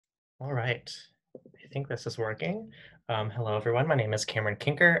All right. I think this is working. Hello, everyone. My name is Cameron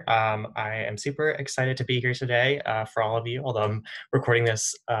Kinker. I am super excited to be here today for all of you, although I'm recording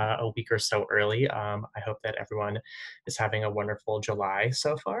this a week or so early. I hope that everyone is having a wonderful July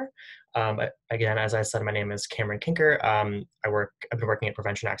so far. Again, as I said, my name is Cameron Kinker. I've been working at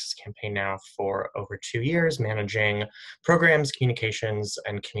Prevention Access Campaign now for over 2 years, managing programs, communications,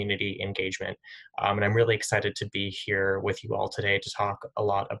 and community engagement. And I'm really excited to be here with you all today to talk a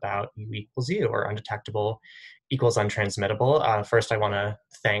lot about U equals U, or undetectable equals untransmittable. First, I want to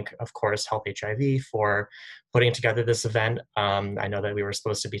thank, of course, Help HIV for putting together this event. I know that we were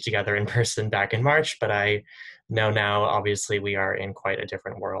supposed to be together in person back in March, but I know now, obviously, we are in quite a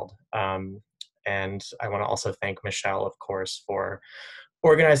different world. And I want to also thank Michelle, of course, for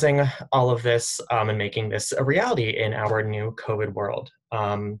organizing all of this and making this a reality in our new COVID world.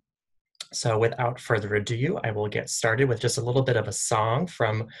 So without further ado, I will get started with just a little bit of a song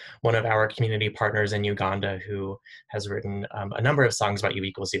from one of our community partners in Uganda who has written a number of songs about U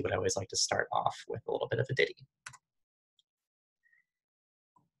equals U, but I always like to start off with a little bit of a ditty.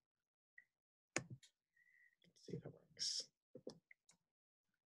 Let's see if it works.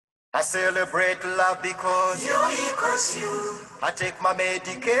 I celebrate love because U equals U. I take my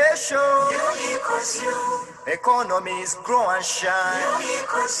medication. U equals U. Economy is grow and shine. U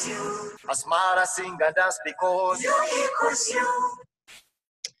equals U. I smile, I sing, I dance because U equals U.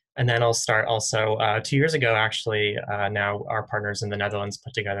 And then I'll start also 2 years ago, actually, now our partners in the Netherlands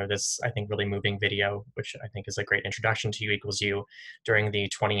put together this, I think, really moving video, which I think is a great introduction to U equals U during the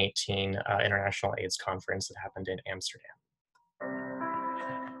 2018 International AIDS Conference that happened in Amsterdam.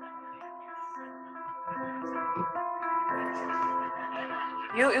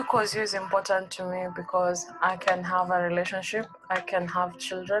 U equals U is important to me because I can have a relationship, I can have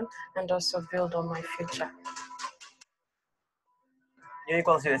children, and also build on my future. U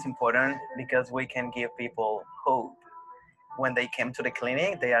equals U is important because we can give people hope. When they came to the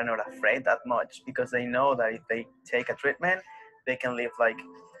clinic, they are not afraid that much because they know that if they take a treatment, they can live like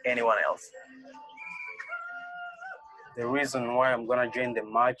anyone else. The reason why I'm gonna join the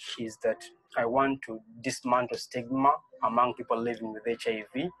march is that I want to dismantle stigma among people living with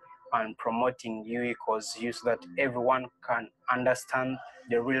HIV and promoting U equals U so that everyone can understand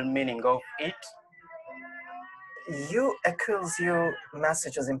the real meaning of it. U equals U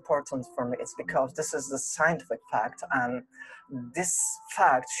message is important for me. It's because this is the scientific fact, and this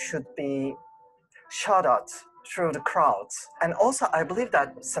fact should be shot out through the crowds. And also, I believe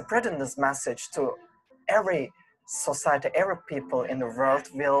that spreading this message to every society, every people in the world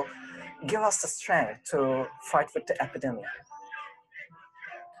will give us the strength to fight with the epidemic.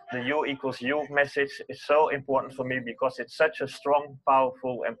 The U equals U message is so important for me because it's such a strong,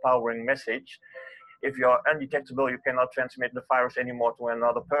 powerful, empowering message. If you're undetectable, you cannot transmit the virus anymore to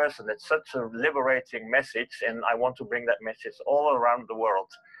another person. It's such a liberating message, and I want to bring that message all around the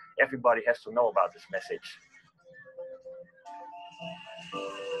world. Everybody has to know about this message.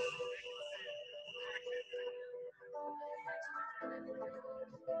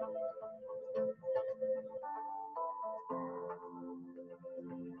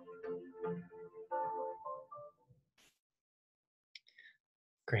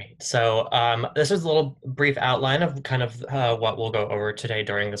 Great. So this is a little brief outline of kind of what we'll go over today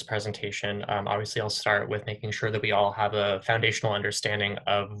during this presentation. Obviously, I'll start with making sure that we all have a foundational understanding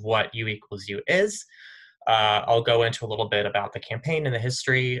of what U equals U is. I'll go into a little bit about the campaign and the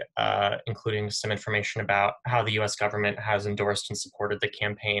history, including some information about how the US government has endorsed and supported the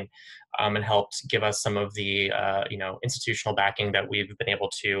campaign and helped give us some of the institutional backing that we've been able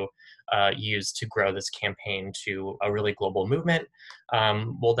to use to grow this campaign to a really global movement.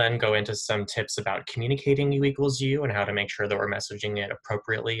 We'll then go into some tips about communicating U equals U and how to make sure that we're messaging it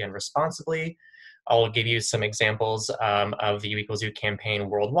appropriately and responsibly. I'll give you some examples of the U equals U campaign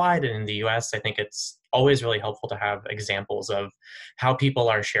worldwide and in the US. I think it's always really helpful to have examples of how people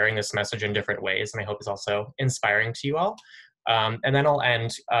are sharing this message in different ways, and I hope it's also inspiring to you all. And then I'll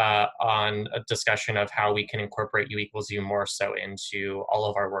end on a discussion of how we can incorporate U equals U more so into all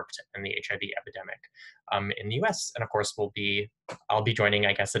of our work in the HIV epidemic in the US. And of course, I'll be joining,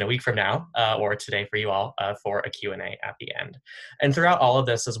 I guess, in a week from now, or today for you all, for a Q&A at the end. And throughout all of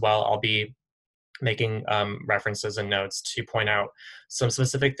this as well, I'll be making references and notes to point out some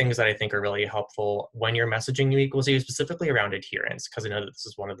specific things that I think are really helpful when you're messaging U equals U, specifically around adherence, because I know that this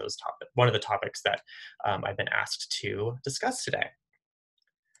is one of the topics that I've been asked to discuss today.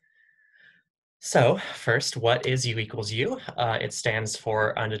 So first, what is U equals U? It stands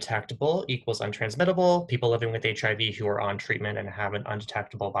for undetectable equals untransmittable. People living with HIV who are on treatment and have an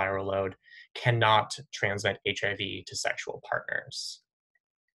undetectable viral load cannot transmit HIV to sexual partners.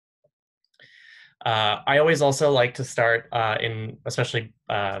 I always also like to start in, especially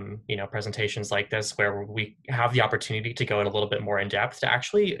presentations like this, where we have the opportunity to go in a little bit more in depth to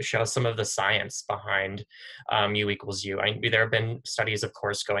actually show some of the science behind U equals U. There have been studies, of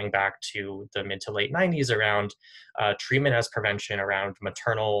course, going back to the mid to late 90s around treatment as prevention, around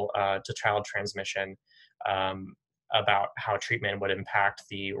maternal to child transmission. About how treatment would impact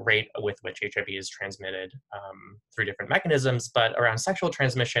the rate with which HIV is transmitted through different mechanisms. But around sexual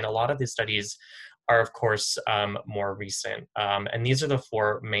transmission, a lot of these studies are, of course, more recent. And these are the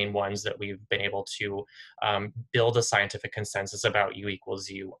four main ones that we've been able to build a scientific consensus about U equals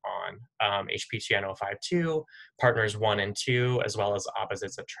U on. HPTN-052, partners 1 and 2, as well as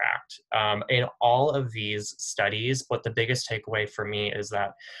opposites attract. In all of these studies, what the biggest takeaway for me is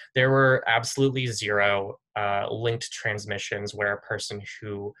that there were absolutely zero linked transmissions where a person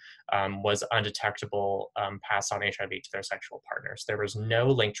who was undetectable passed on HIV to their sexual partners. There was no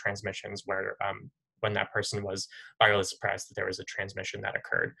linked transmissions where when that person was virally suppressed, that there was a transmission that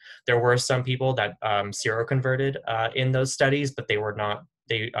occurred. There were some people that seroconverted in those studies, but they were not.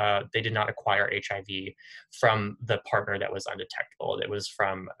 They did not acquire HIV from the partner that was undetectable. It was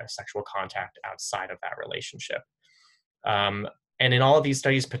from a sexual contact outside of that relationship. And in all of these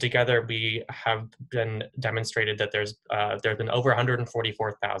studies put together, we have been demonstrated that there have been over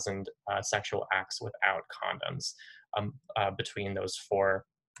 144,000 sexual acts without condoms between those four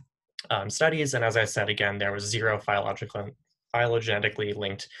studies. And as I said, again, there was zero phylogenetically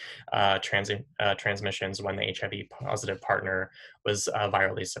linked transmissions when the HIV positive partner was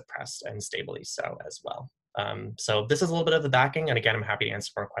virally suppressed, and stably so as well. So this is a little bit of the backing, and again, I'm happy to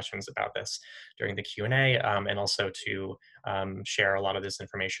answer more questions about this during the Q&A, and also to share a lot of this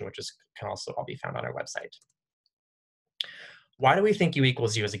information, which can also all be found on our website. Why do we think U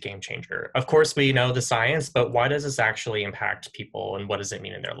equals U is a game changer? Of course, we know the science, but why does this actually impact people, and what does it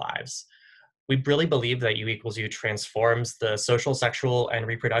mean in their lives? We really believe that U equals U transforms the social, sexual, and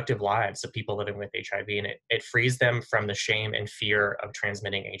reproductive lives of people living with HIV, and it frees them from the shame and fear of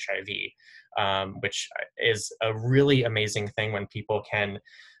transmitting HIV, which is a really amazing thing when people can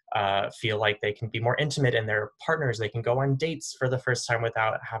feel like they can be more intimate in their partners. They can go on dates for the first time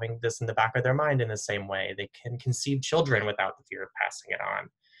without having this in the back of their mind in the same way. They can conceive children without the fear of passing it on.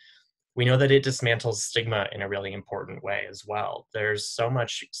 We know that it dismantles stigma in a really important way as well. There's so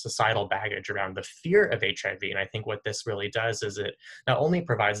much societal baggage around the fear of HIV, and I think what this really does is it not only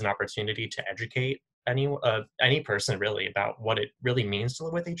provides an opportunity to educate any person really about what it really means to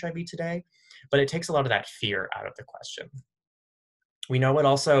live with HIV today, but it takes a lot of that fear out of the question. We know it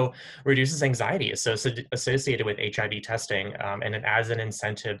also reduces anxiety associated with HIV testing, and it adds an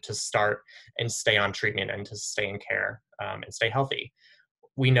incentive to start and stay on treatment and to stay in care and stay healthy.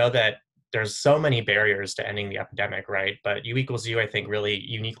 We know that there's so many barriers to ending the epidemic, right? But U equals U, I think, really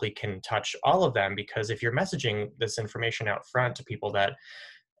uniquely can touch all of them, because if you're messaging this information out front to people that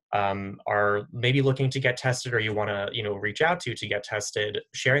are maybe looking to get tested, or you want to reach out to get tested,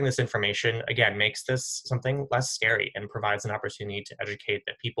 sharing this information again makes this something less scary and provides an opportunity to educate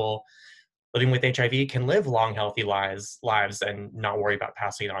that people living with HIV can live long, healthy lives and not worry about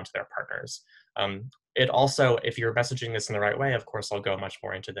passing it on to their partners. It also, if you're messaging this in the right way, of course, I'll go much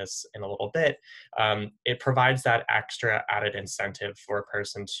more into this in a little bit, it provides that extra added incentive for a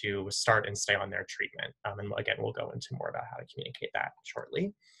person to start and stay on their treatment. And again, we'll go into more about how to communicate that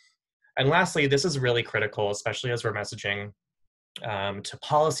shortly. And lastly, this is really critical, especially as we're messaging to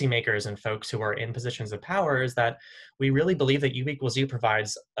policymakers and folks who are in positions of power, is that we really believe that U equals U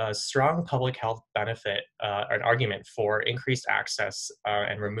provides a strong public health benefit, an argument for increased access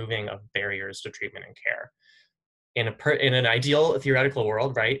and removing of barriers to treatment and care. In an ideal theoretical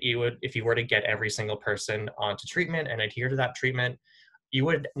world, right, if you were to get every single person onto treatment and adhere to that treatment, you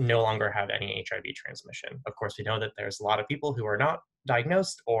would no longer have any HIV transmission. Of course, we know that there's a lot of people who are not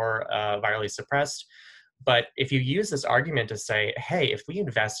diagnosed or virally suppressed. But if you use this argument to say, hey, if we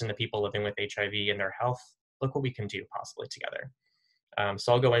invest in the people living with HIV and their health, look what we can do possibly together.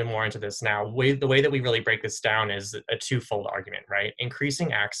 So I'll go more into this now. The way that we really break this down is a twofold argument, right?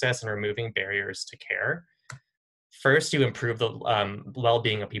 Increasing access and removing barriers to care. First, you improve the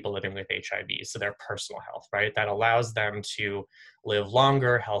well-being of people living with HIV, so their personal health, right? That allows them to live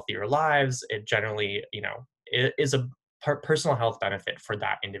longer, healthier lives. It generally, it is a personal health benefit for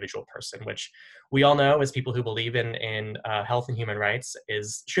that individual person, which we all know as people who believe in health and human rights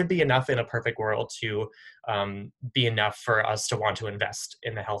should be enough in a perfect world to be enough for us to want to invest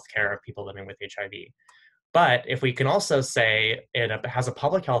in the healthcare of people living with HIV. But if we can also say it has a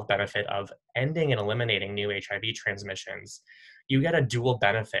public health benefit of ending and eliminating new HIV transmissions, you get a dual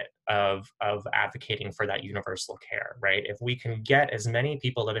benefit of advocating for that universal care, right? If we can get as many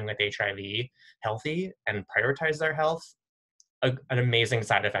people living with HIV healthy and prioritize their health, an amazing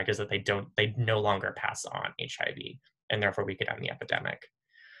side effect is that they no longer pass on HIV, and therefore we could end the epidemic.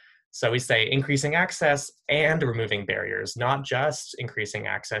 So we say increasing access and removing barriers, not just increasing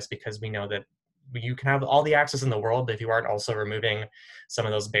access, because we know that you can have all the access in the world, but if you aren't also removing some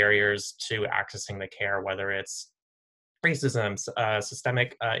of those barriers to accessing the care, whether it's racism,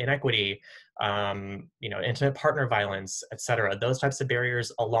 systemic inequity, intimate partner violence, et cetera, those types of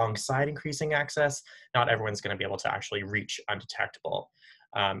barriers alongside increasing access, not everyone's going to be able to actually reach undetectable.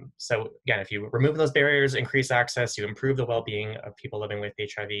 So again, if you remove those barriers, increase access, you improve the well-being of people living with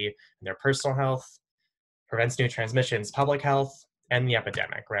HIV and their personal health, prevents new transmissions, public health, and the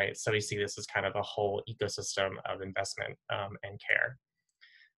epidemic, right? So we see this as kind of a whole ecosystem of investment and care.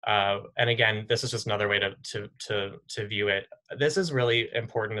 And again, this is just another way to view it. This is really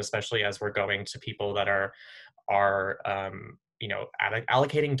important, especially as we're going to people that are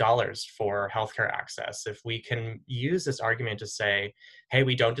allocating dollars for healthcare access. If we can use this argument to say, hey,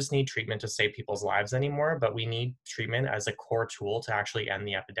 we don't just need treatment to save people's lives anymore, but we need treatment as a core tool to actually end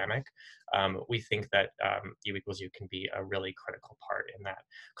the epidemic, we think that U equals U can be a really critical part in that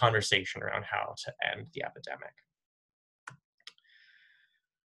conversation around how to end the epidemic.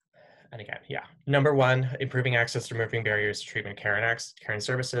 And again, yeah, number one, improving access to removing barriers to treatment, care, and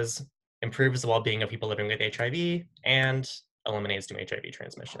services, improves the well-being of people living with HIV, and eliminates new HIV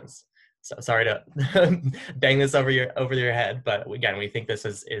transmissions. So sorry to bang this over your head, but again, we think this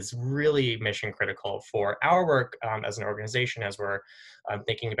is really mission critical for our work as an organization, as we're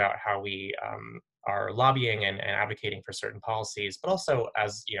thinking about how we are lobbying and advocating for certain policies, but also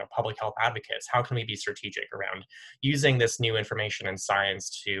as public health advocates, how can we be strategic around using this new information and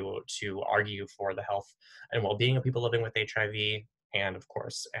science to argue for the health and well-being of people living with HIV, and of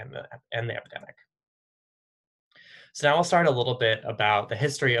course, end the epidemic. So now I'll start a little bit about the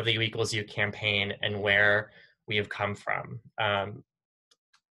history of the U equals U campaign and where we have come from,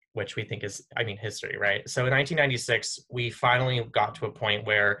 which we think is, history, right? So in 1996, we finally got to a point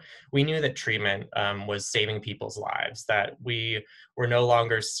where we knew that treatment was saving people's lives, that we were no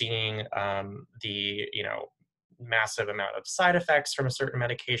longer seeing the massive amount of side effects from certain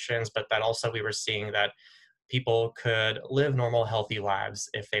medications, but that also we were seeing that people could live normal, healthy lives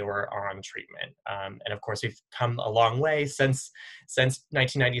if they were on treatment. And of course, we've come a long way since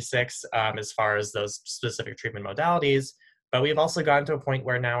 1996 as far as those specific treatment modalities. But we've also gotten to a point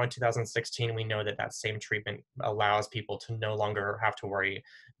where now in 2016, we know that that same treatment allows people to no longer have to worry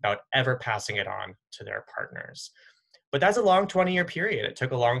about ever passing it on to their partners. But that's a long 20-year period. It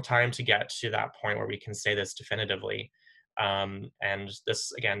took a long time to get to that point where we can say this definitively. And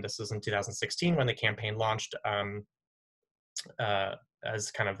this was in 2016 when the campaign launched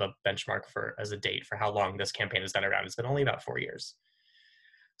as kind of a benchmark as a date for how long this campaign has been around. It's been only about 4 years.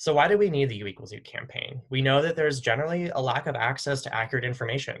 So why do we need the U equals U campaign? We know that there's generally a lack of access to accurate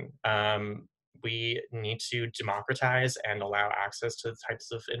information. We need to democratize and allow access to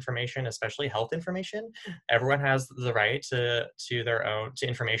types of information, especially health information. Everyone has the right to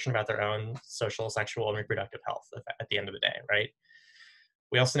information about their own social, sexual, and reproductive health at the end of the day, right?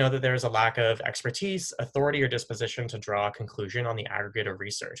 We also know that there's a lack of expertise, authority, or disposition to draw a conclusion on the aggregate of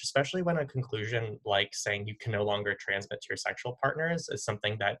research, especially when a conclusion like saying you can no longer transmit to your sexual partners is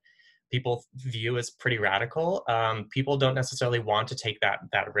something that people view as pretty radical. People don't necessarily want to take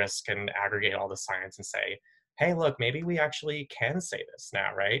that risk and aggregate all the science and say, hey, look, maybe we actually can say this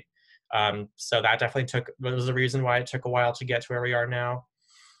now, right? So that definitely was the reason why it took a while to get to where we are now.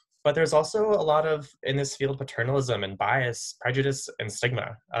 But there's also a lot of, in this field, paternalism and bias, prejudice, and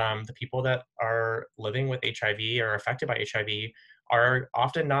stigma. The people that are living with HIV or affected by HIV are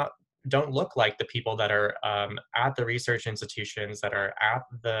often don't look like the people that are at the research institutions, that are at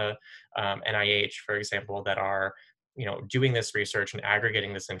the NIH, for example, that are doing this research and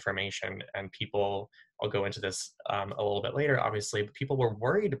aggregating this information. And people, I'll go into this a little bit later, obviously, but people were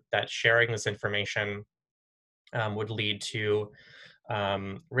worried that sharing this information would lead to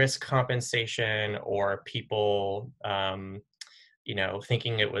risk compensation, or people,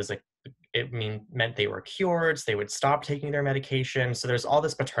 thinking it meant they were cured, so they would stop taking their medication. So there's all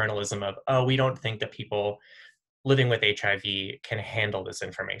this paternalism of, oh, we don't think that people living with HIV can handle this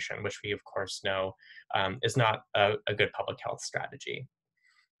information, which we of course know is not a good public health strategy.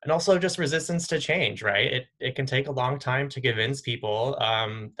 And also just resistance to change, right? It can take a long time to convince people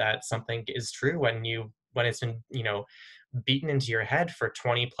that something is true when it's been, beaten into your head for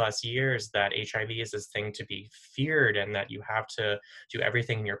 20 plus years that HIV is this thing to be feared and that you have to do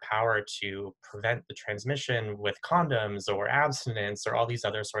everything in your power to prevent the transmission with condoms or abstinence or all these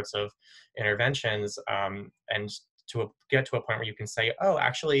other sorts of interventions, and get to a point where you can say, oh,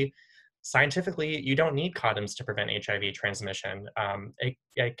 actually, scientifically, you don't need condoms to prevent HIV transmission.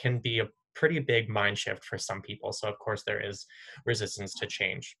 It can be a pretty big mind shift for some people. So, of course, there is resistance to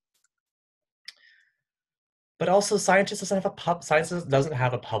change. But also, science doesn't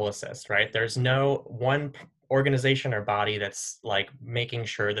have a publicist, right? There's no one organization or body that's like making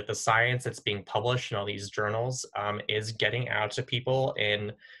sure that the science that's being published in all these journals is getting out to people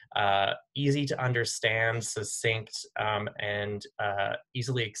in easy to understand, succinct, and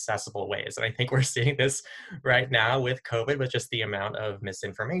easily accessible ways. And I think we're seeing this right now with COVID, with just the amount of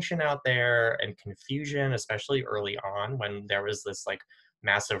misinformation out there and confusion, especially early on when there was this like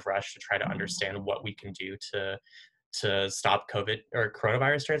massive rush to try to understand what we can do to stop COVID or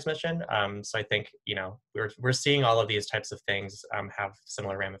coronavirus transmission. So I think, you know, we're seeing all of these types of things have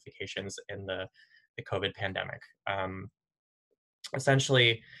similar ramifications in the COVID pandemic.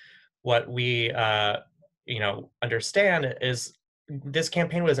 Essentially, what we you know, understand is this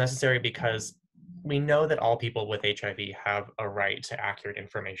campaign was necessary because we know that all people with HIV have a right to accurate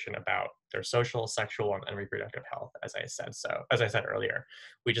information about their social, sexual, and reproductive health, as I said. So, as I said earlier,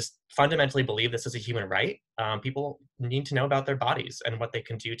 we just fundamentally believe this is a human right. People need to know about their bodies and what they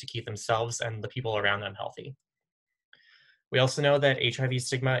can do to keep themselves and the people around them healthy. We also know that HIV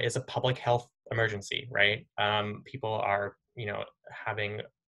stigma is a public health emergency, right? People are, you know, having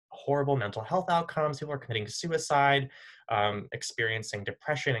horrible mental health outcomes. People are committing suicide, experiencing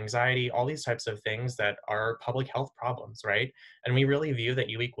depression, anxiety, all these types of things that are public health problems, right? And we really view that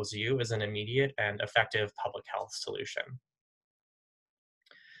U equals U as an immediate and effective public health solution.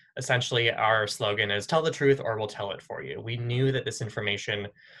 Essentially, our slogan is tell the truth or we'll tell it for you. We knew that this information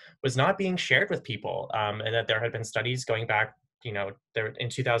was not being shared with people, and that there had been studies going back, you know, there in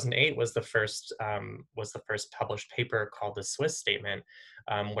 2008 was the first published paper called the Swiss Statement,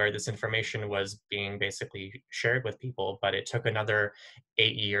 where this information was being basically shared with people. But it took another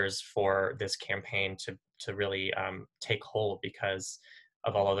 8 years for this campaign to really take hold because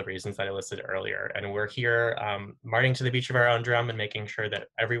of all of the reasons that I listed earlier. And we're here marching to the beach of our own drum and making sure that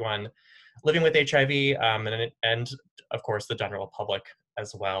everyone living with HIV, and of course the general public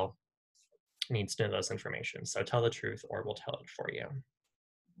as well, needs to know those information. So tell the truth or we'll tell it for you.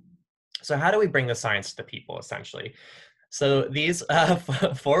 So how do we bring the science to the people, essentially? So these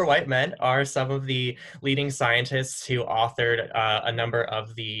four white men are some of the leading scientists who authored a number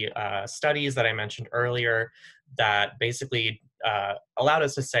of the studies that I mentioned earlier that basically allowed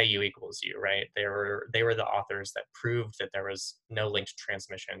us to say U equals U, right? They were the authors that proved that there was no linked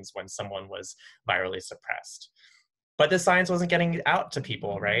transmissions when someone was virally suppressed. But the science wasn't getting out to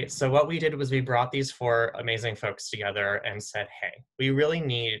people, right? So what we did was we brought these four amazing folks together and said, hey, we really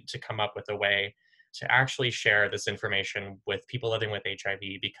need to come up with a way to actually share this information with people living with HIV,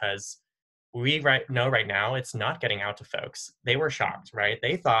 because we know right now it's not getting out to folks. They were shocked, right?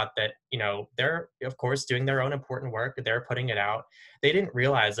 They thought that, you know, they're of course doing their own important work, they're putting it out. They didn't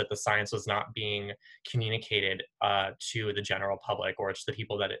realize that the science was not being communicated to the general public or to the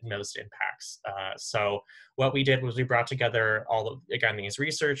people that it most impacts. So what we did was we brought together all of, again, these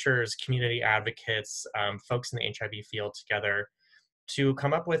researchers, community advocates, folks in the HIV field together to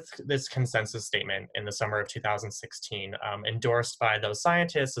come up with this consensus statement in the summer of 2016, endorsed by those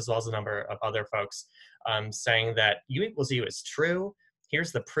scientists as well as a number of other folks, saying that U equals U is true,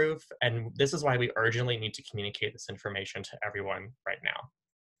 here's the proof, and this is why we urgently need to communicate this information to everyone right now.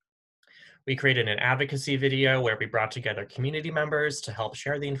 We created an advocacy video where we brought together community members to help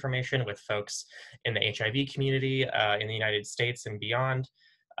share the information with folks in the HIV community in the United States and beyond.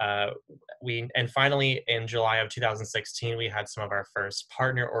 And finally, in July of 2016, we had some of our first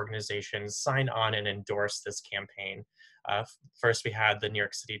partner organizations sign on and endorse this campaign. First, we had the New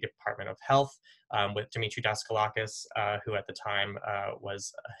York City Department of Health with Dimitri Daskalakis, who at the time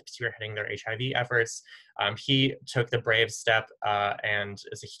was spearheading their HIV efforts. He took the brave step and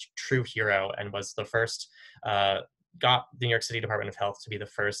is a true hero and was the first got the New York City Department of Health to be the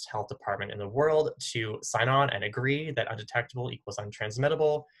first health department in the world to sign on and agree that undetectable equals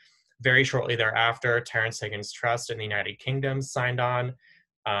untransmittable. Very shortly thereafter, Terence Higgins Trust in the United Kingdom signed on.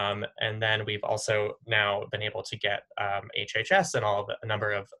 And then we've also now been able to get HHS and a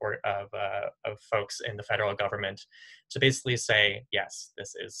number of folks in the federal government to basically say, yes,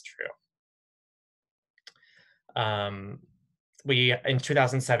 this is true. We, in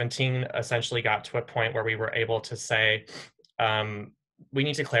 2017, essentially got to a point where we were able to say, we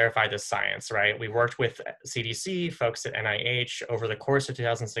need to clarify this science, right? We worked with CDC, folks at NIH over the course of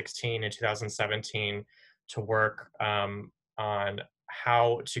 2016 and 2017 to work on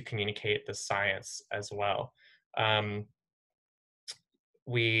how to communicate the science as well.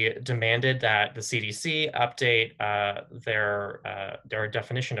 We demanded that the CDC update their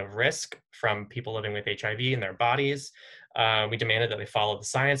definition of risk from people living with HIV in their bodies. We demanded that they follow the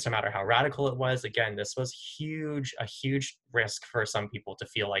science, no matter how radical it was. Again, this was a huge risk for some people to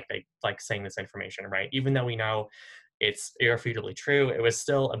feel like they like saying this information, right? Even though we know it's irrefutably true, it was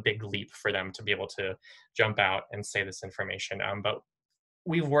still a big leap for them to be able to jump out and say this information. But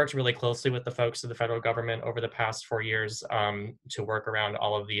we've worked really closely with the folks of the federal government over the past 4 years to work around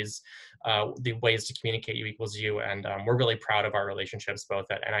all of these the ways to communicate U equals U, and we're really proud of our relationships both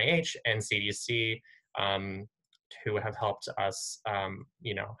at NIH and CDC, who have helped us,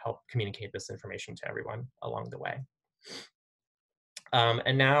 help communicate this information to everyone along the way.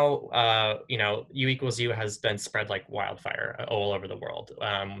 And now, U equals U has been spread like wildfire all over the world.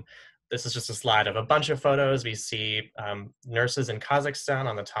 This is just a slide of a bunch of photos. We see nurses in Kazakhstan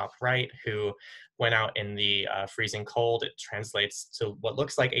on the top right who went out in the freezing cold. It translates to what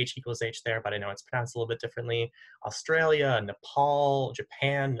looks like H equals H there, but I know it's pronounced a little bit differently. Australia, Nepal,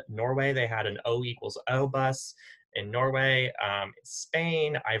 Japan, Norway, they had an O equals O bus. In Norway,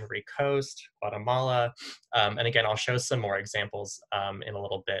 Spain, Ivory Coast, Guatemala. And again, I'll show some more examples in a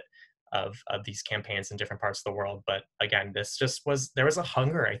little bit of these campaigns in different parts of the world. But again, there was a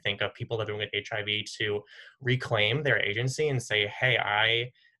hunger, I think, of people living with HIV to reclaim their agency and say, hey, I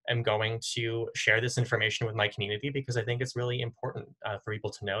am going to share this information with my community because I think it's really important for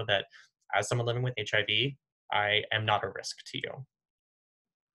people to know that as someone living with HIV, I am not a risk to you.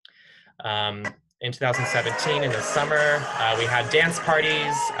 In 2017, in the summer, we had dance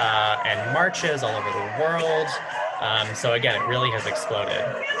parties and marches all over the world. So again, it really has exploded.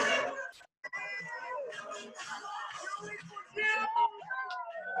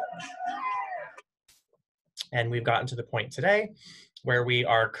 And we've gotten to the point today where we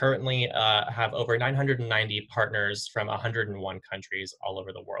are currently have over 990 partners from 101 countries all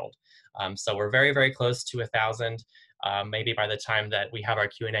over the world. So we're very, very close to 1,000. Maybe by the time that we have our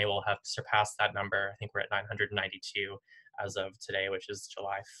Q&A, we'll have surpassed that number. I think we're at 992 as of today, which is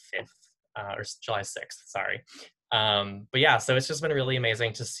July 5th, or July 6th, sorry. But yeah, so it's just been really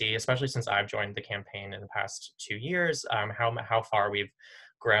amazing to see, especially since I've joined the campaign in the past 2 years, how far we've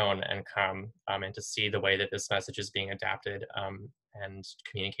grown and come, and to see the way that this message is being adapted and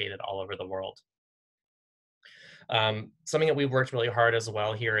communicated all over the world. Something that we've worked really hard as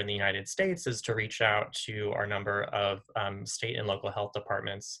well here in the United States is to reach out to our number of state and local health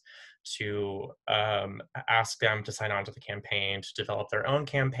departments to ask them to sign on to the campaign, to develop their own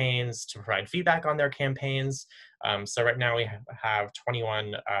campaigns, to provide feedback on their campaigns. So right now we have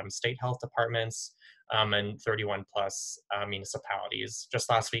 21 state health departments and 31 plus municipalities. Just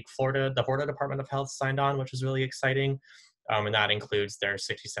last week, the Florida Department of Health signed on, which was really exciting. And that includes their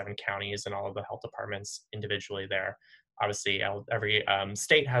 67 counties and all of the health departments individually there. Obviously, every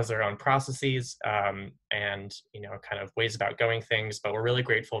state has their own processes and kind of ways about going things, but we're really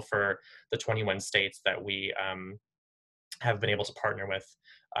grateful for the 21 states that we have been able to partner with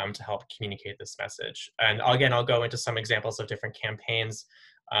to help communicate this message. And again, I'll go into some examples of different campaigns,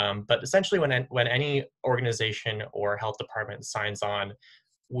 but essentially when any organization or health department signs on,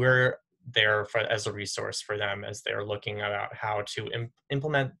 we're there as a resource for them as they're looking about how to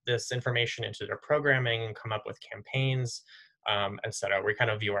implement this information into their programming, come up with campaigns, etc. We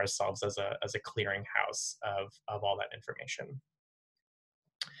kind of view ourselves as a clearinghouse of all that information.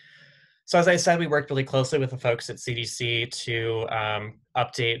 So as I said, we worked really closely with the folks at CDC to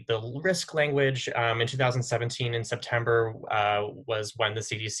update the risk language. In 2017, in September, was when the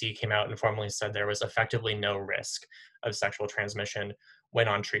CDC came out and formally said there was effectively no risk of sexual transmission when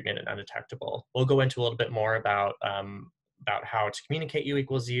on treatment and undetectable. We'll go into a little bit more about how to communicate U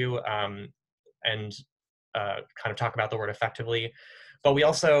equals U and kind of talk about the word effectively. But we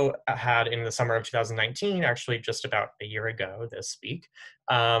also had in the summer of 2019, actually just about a year ago this week,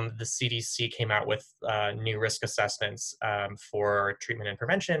 the CDC came out with new risk assessments for treatment and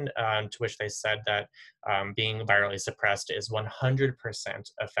prevention, to which they said that being virally suppressed is 100%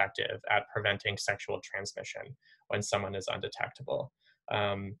 effective at preventing sexual transmission when someone is undetectable.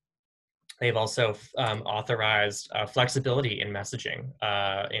 They've also authorized flexibility in messaging.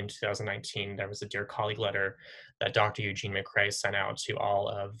 In 2019, there was a Dear Colleague letter that Dr. Eugene McRae sent out to all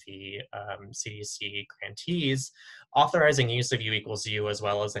of the CDC grantees, authorizing use of U equals U as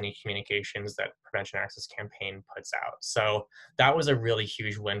well as any communications that Prevention Access Campaign puts out. So that was a really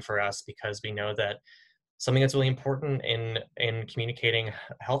huge win for us because we know that something that's really important in communicating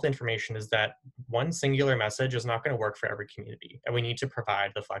health information is that one singular message is not going to work for every community, and we need to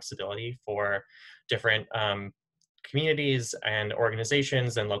provide the flexibility for different communities and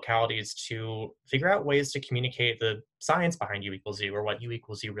organizations and localities to figure out ways to communicate the science behind U equals U, or what U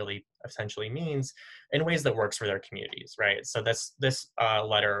equals U really essentially means, in ways that works for their communities, right? So this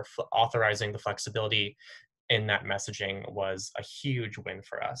letter authorizing the flexibility in that messaging was a huge win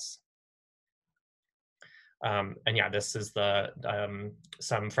for us. And yeah, this is the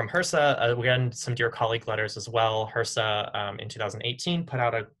some from HRSA. Again, some Dear Colleague letters as well. HRSA in 2018 put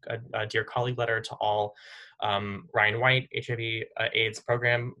out a Dear Colleague letter to all Ryan White HIV AIDS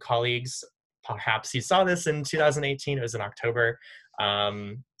program colleagues. Perhaps you saw this in 2018. It was in October.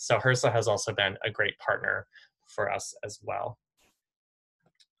 So HRSA has also been a great partner for us as well.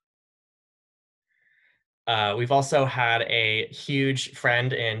 We've also had a huge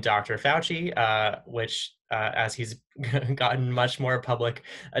friend in Dr. Fauci, which as he's gotten much more public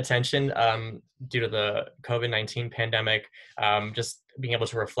attention due to the COVID-19 pandemic, just being able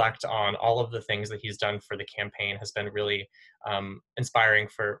to reflect on all of the things that he's done for the campaign has been really inspiring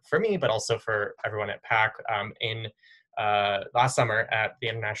for me, but also for everyone at PAC. In last summer at the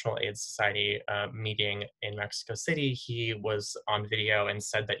International AIDS Society meeting in Mexico City, he was on video and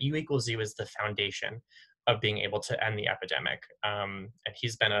said that U equals U is the foundation of being able to end the epidemic. And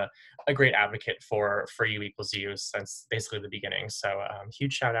he's been a great advocate for U equals U since basically the beginning. So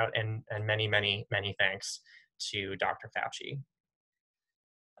huge shout out and many, many, many thanks to Dr. Fauci.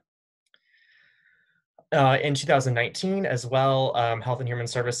 In 2019 as well, Health and Human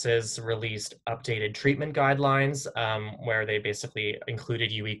Services released updated treatment guidelines where they basically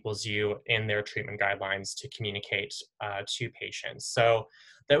included U equals U in their treatment guidelines to communicate to patients. So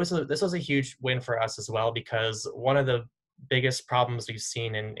this was a huge win for us as well, because one of the biggest problems we've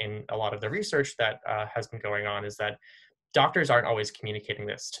seen in a lot of the research that has been going on is that doctors aren't always communicating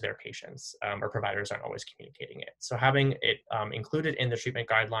this to their patients, or providers aren't always communicating it. So having it included in the treatment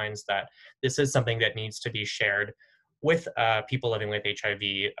guidelines that this is something that needs to be shared with people living with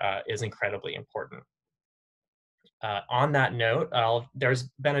HIV is incredibly important. On that note, there's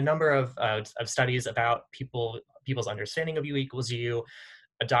been a number of studies about people's understanding of U equals U,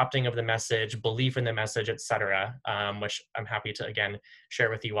 adopting of the message, belief in the message, etc., which I'm happy to, again, share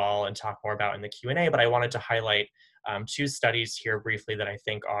with you all and talk more about in the Q&A, but I wanted to highlight two studies here briefly that I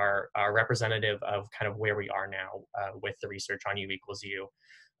think are representative of kind of where we are now with the research on U equals U.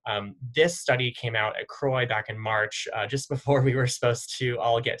 This study came out at CROI back in March, just before we were supposed to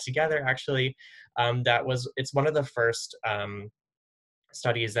all get together, actually. It's one of the first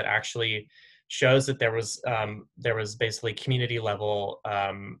studies that actually shows that there was basically community level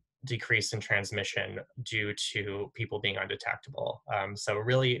decrease in transmission due to people being undetectable. So it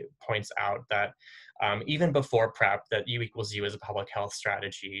really points out that even before PrEP, that U equals U is a public health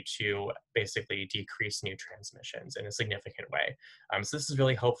strategy to basically decrease new transmissions in a significant way. So this is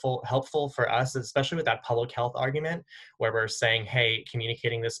really helpful for us, especially with that public health argument, where we're saying, hey,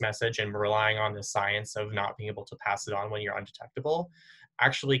 communicating this message and relying on the science of not being able to pass it on when you're undetectable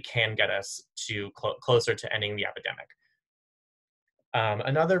actually can get us to closer to ending the epidemic.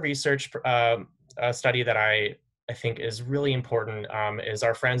 Another research study that I think is really important is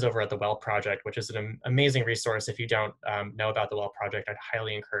our friends over at the Well Project, which is an amazing resource. If you don't know about the Well Project, I'd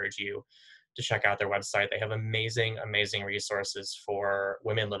highly encourage you to check out their website. They have amazing, amazing resources for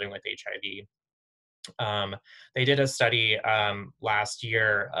women living with HIV. They did a study last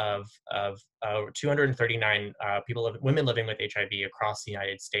year of 239 women living with HIV across the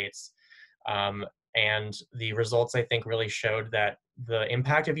United States. And the results, I think, really showed that the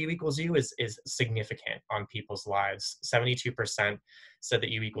impact of U equals U is significant on people's lives. 72% said that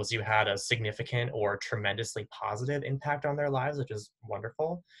U equals U had a significant or tremendously positive impact on their lives, which is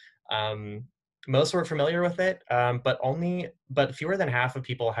wonderful. Most were familiar with it, but fewer than half of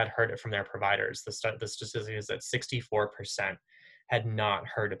people had heard it from their providers. The statistic is that 64% had not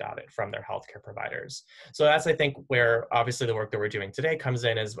heard about it from their healthcare providers. So that's, I think, where obviously the work that we're doing today comes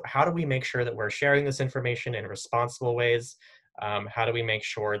in, is how do we make sure that we're sharing this information in responsible ways? How do we make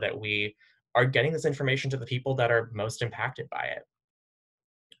sure that we are getting this information to the people that are most impacted by it?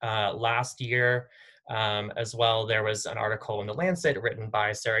 Last year, as well, there was an article in The Lancet written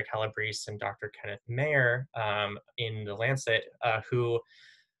by Sarah Calabrese and Dr. Kenneth Mayer in The Lancet, who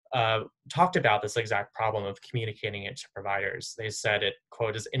talked about this exact problem of communicating it to providers. They said it,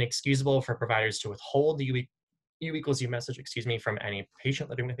 quote, is inexcusable for providers to withhold the U equals U message, from any patient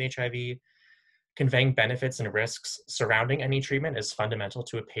living with HIV. Conveying benefits and risks surrounding any treatment is fundamental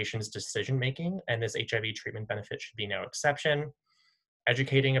to a patient's decision-making, and this HIV treatment benefit should be no exception.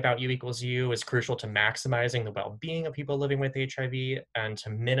 educating about U equals U is crucial to maximizing the well-being of people living with HIV and to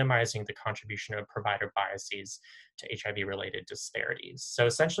minimizing the contribution of provider biases to HIV-related disparities. So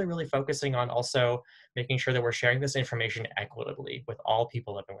essentially really focusing on also making sure that we're sharing this information equitably with all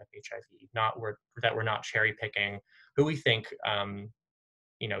people living with HIV, that we're not cherry picking who we think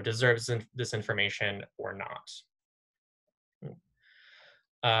deserves this information or not.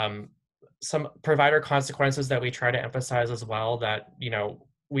 Um, some provider consequences that we try to emphasize as well, that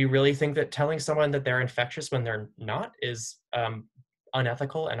we really think that telling someone that they're infectious when they're not is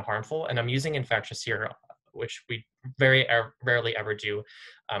unethical and harmful. And I'm using infectious here, which we rarely ever do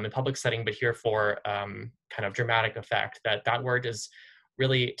in public setting, but here for kind of dramatic effect, that word is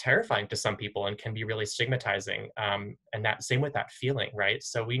really terrifying to some people and can be really stigmatizing. And that same with that feeling, right?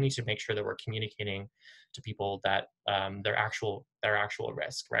 So we need to make sure that we're communicating to people that their actual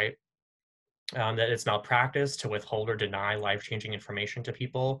risk, right? That it's malpractice to withhold or deny life-changing information to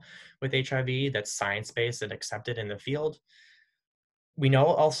people with HIV that's science-based and accepted in the field. We know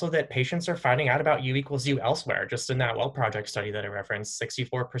also that patients are finding out about U equals U elsewhere. Just in that Well Project study that I referenced,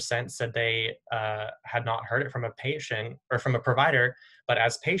 64% said they had not heard it from a patient or from a provider, but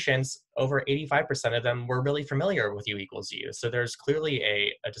as patients, over 85% of them were really familiar with U equals U. So there's clearly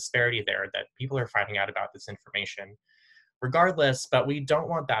a disparity there, that people are finding out about this information regardless, but we don't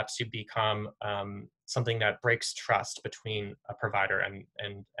want that to become something that breaks trust between a provider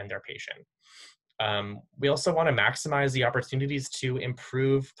and their patient. We also want to maximize the opportunities to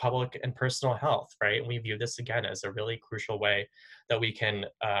improve public and personal health, right? And we view this again as a really crucial way that we can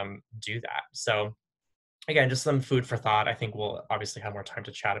do that. So again, just some food for thought. I think we'll obviously have more time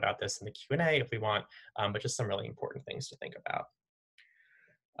to chat about this in the Q&A if we want, but just some really important things to think about.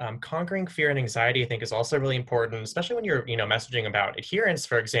 Conquering fear and anxiety, I think, is also really important, especially when you're, messaging about adherence,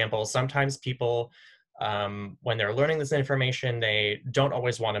 for example. Sometimes people, when they're learning this information, they don't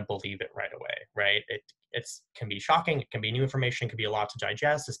always want to believe it right away, right? It can be shocking. It can be new information. It can be a lot to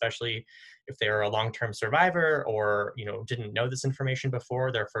digest, especially if they're a long-term survivor or, didn't know this information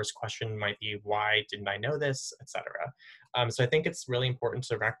before. Their first question might be, why didn't I know this, etc. So I think it's really important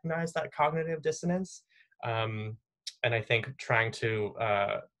to recognize that cognitive dissonance. And I think trying to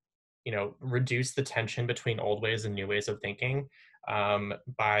reduce the tension between old ways and new ways of thinking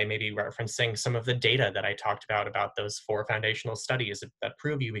by maybe referencing some of the data that I talked about those 4 foundational studies that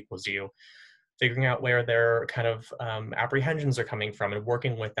prove U equals U, figuring out where their kind of apprehensions are coming from and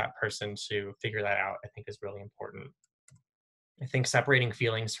working with that person to figure that out, I think is really important. I think separating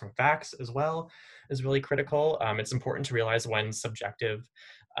feelings from facts as well is really critical. It's important to realize when subjective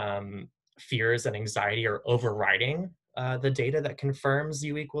fears and anxiety are overriding the data that confirms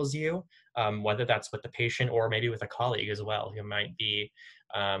U equals U, whether that's with the patient or maybe with a colleague as well, who might be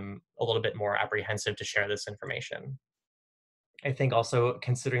a little bit more apprehensive to share this information. I think also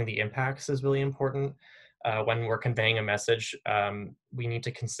considering the impacts is really important. When we're conveying a message, we need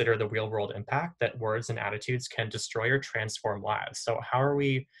to consider the real world impact that words and attitudes can destroy or transform lives. So how are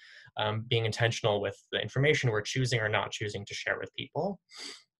we being intentional with the information we're choosing or not choosing to share with people?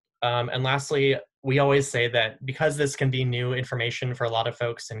 And lastly, we always say that because this can be new information for a lot of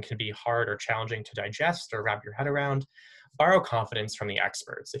folks and can be hard or challenging to digest or wrap your head around, borrow confidence from the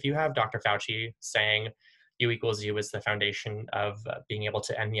experts. If you have Dr. Fauci saying U equals U is the foundation of being able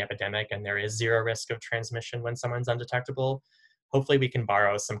to end the epidemic and there is zero risk of transmission when someone's undetectable, hopefully we can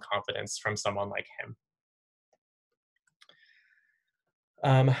borrow some confidence from someone like him.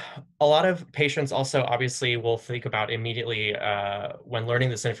 A lot of patients also obviously will think about immediately when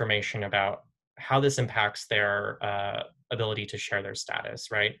learning this information about how this impacts their ability to share their status,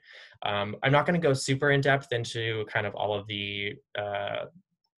 right? I'm not going to go super in depth into kind of all of the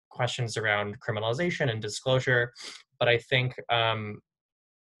questions around criminalization and disclosure, but I think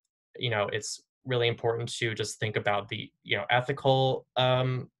it's really important to just think about the ethical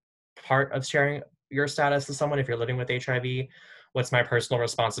part of sharing your status to someone if you're living with HIV. What's my personal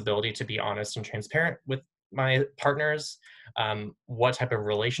responsibility to be honest and transparent with my partners? What type of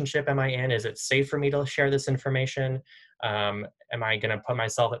relationship am I in? Is it safe for me to share this information? Am I going to put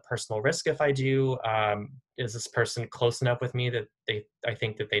myself at personal risk if I do? Is this person close enough with me that I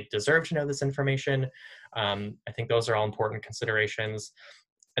think that they deserve to know this information? I think those are all important considerations.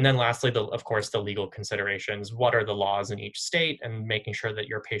 And then lastly, of course, the legal considerations. What are the laws in each state, and making sure that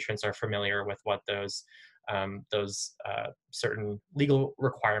your patients are familiar with what those certain legal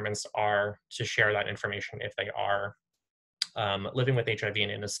requirements are to share that information if they are living with HIV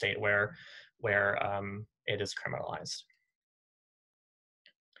and in a state where it is criminalized.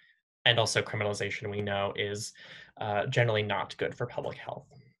 And also criminalization, we know, is generally not good for public health.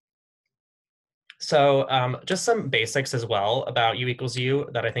 So just some basics as well about U equals U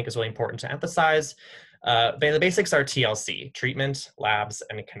that I think is really important to emphasize. The basics are TLC, treatment, labs,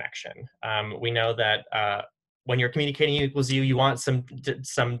 and connection. We know that when you're communicating U equals U, you want some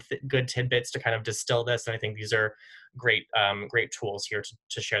good tidbits to kind of distill this, and I think these are great tools here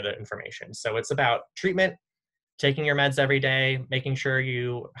to share the information. So it's about treatment, taking your meds every day, making sure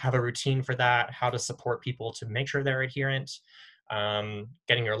you have a routine for that, how to support people to make sure they're adherent,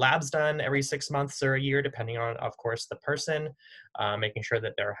 getting your labs done every 6 months or a year, depending on, of course, the person, making sure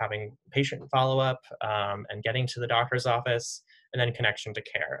that they're having patient follow-up and getting to the doctor's office, and then connection to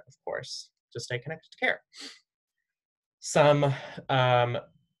care, of course, to stay connected to care. Some,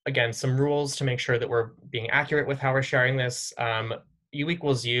 again, some rules to make sure that we're being accurate with how we're sharing this. U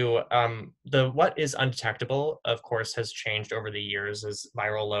equals U, what is undetectable, of course, has changed over the years as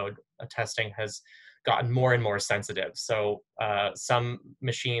viral load testing has gotten more and more sensitive. So some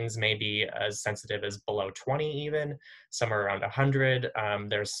machines may be as sensitive as below 20 even, some are around 100.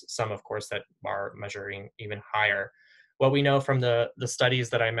 There's some, of course, that are measuring even higher. What we know from the studies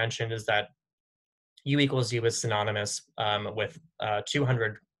that I mentioned is that U equals U is synonymous with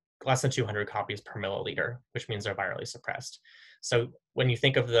 200, less than 200 copies per milliliter, which means they're virally suppressed. So when you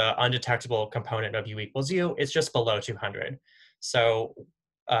think of the undetectable component of U equals U, it's just below 200. So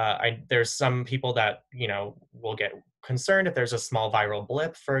there's some people that, will get concerned if there's a small viral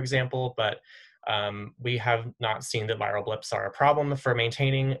blip, for example, but we have not seen that viral blips are a problem for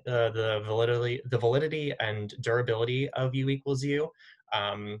maintaining the validity and durability of U equals U.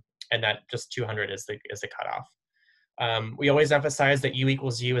 And that just 200 is the cutoff. We always emphasize that U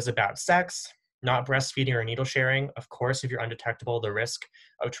equals U is about sex, not breastfeeding or needle sharing. Of course, if you're undetectable, the risk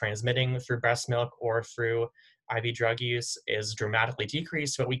of transmitting through breast milk or through IV drug use is dramatically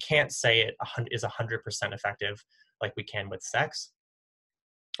decreased, but we can't say it is 100% effective like we can with sex.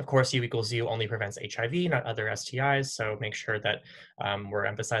 Of course, U equals U only prevents HIV, not other STIs, so make sure that we're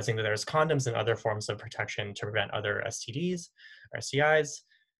emphasizing that there's condoms and other forms of protection to prevent other STDs or STIs.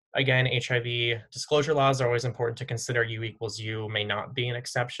 Again, HIV disclosure laws are always important to consider. U equals U may not be an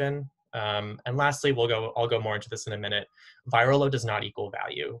exception. And lastly, I'll go more into this in a minute. Viral load does not equal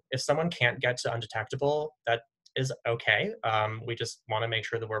value. If someone can't get to undetectable, that is okay. We just want to make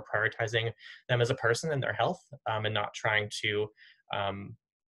sure that we're prioritizing them as a person and their health, and not trying to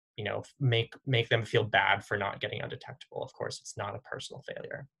make them feel bad for not getting undetectable. Of course, it's not a personal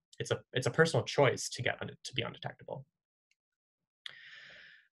failure. It's a personal choice to be undetectable.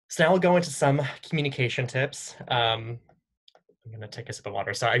 So now we'll go into some communication tips. I'm gonna take a sip of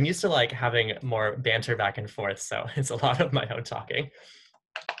water. Sorry, I'm used to having more banter back and forth, so it's a lot of my own talking.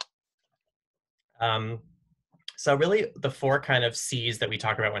 So really the 4 kind of C's that we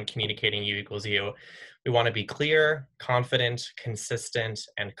talk about when communicating U equals U, we want to be clear, confident, consistent,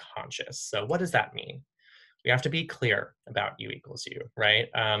 and conscious. So what does that mean? We have to be clear about U equals U, right?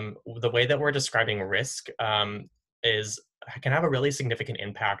 The way that we're describing risk can have a really significant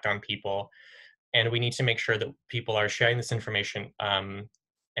impact on people. And we need to make sure that people are sharing this information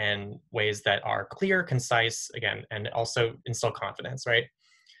in ways that are clear, concise, again, and also instill confidence, right?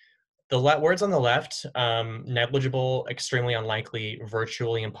 The words on the left, negligible, extremely unlikely,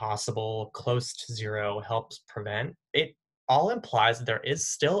 virtually impossible, close to zero, helps prevent, it all implies that there is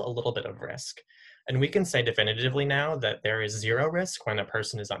still a little bit of risk. And we can say definitively now that there is zero risk when a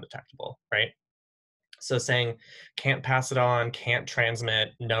person is undetectable, right? So saying can't pass it on, can't transmit,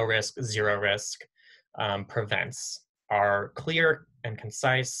 no risk, zero risk, prevents are clear and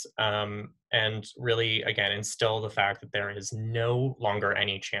concise, and really, again, instill the fact that there is no longer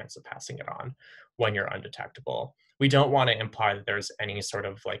any chance of passing it on when you're undetectable. We don't want to imply that there's any sort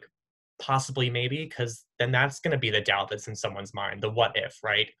of possibly maybe, because then that's going to be the doubt that's in someone's mind, the what if,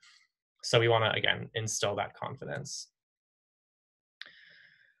 right? So we want to, again, instill that confidence.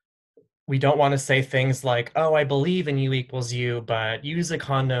 We don't want to say things like, oh, I believe in U equals U, but use a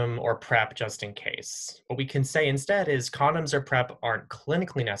condom or PrEP just in case. What we can say instead is condoms or PrEP aren't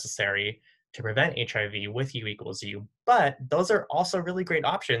clinically necessary to prevent HIV with U equals U, but those are also really great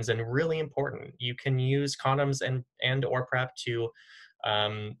options and really important. You can use condoms and or PrEP to,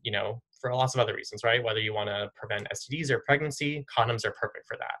 for lots of other reasons, right? Whether you want to prevent STDs or pregnancy, condoms are perfect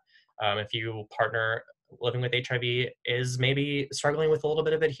for that. If you partner living with HIV is maybe struggling with a little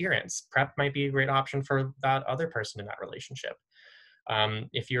bit of adherence, PrEP might be a great option for that other person in that relationship.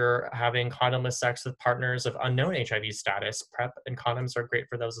 If you're having condomless sex with partners of unknown HIV status, PrEP and condoms are great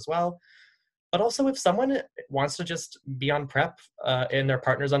for those as well. But also if someone wants to just be on PrEP and their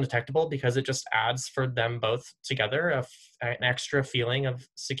partner's undetectable because it just adds for them both together an extra feeling of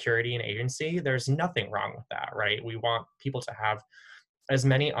security and agency, there's nothing wrong with that, right? We want people to have as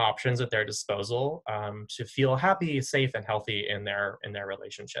many options at their disposal to feel happy, safe, and healthy in their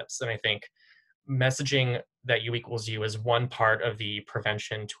relationships. And I think messaging that U equals U is one part of the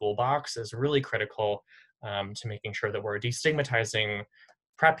prevention toolbox is really critical to making sure that we're destigmatizing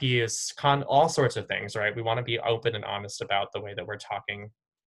PrEP use, all sorts of things, right? We want to be open and honest about the way that we're talking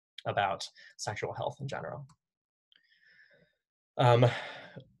about sexual health in general.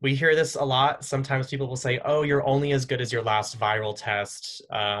 We hear this a lot. Sometimes people will say, oh, you're only as good as your last viral test.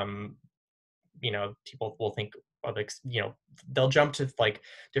 You know, people will think of, you know, they'll jump to like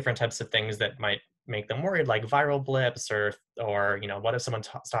different types of things that might make them worried, like viral blips or you know, what if someone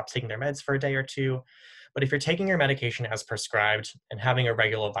stops taking their meds for a day or two? But if you're taking your medication as prescribed and having a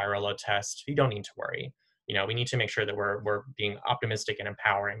regular viral load test, you don't need to worry. You know, we need to make sure that we're being optimistic and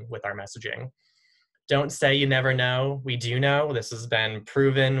empowering with our messaging. Don't say you never know. We do know. This has been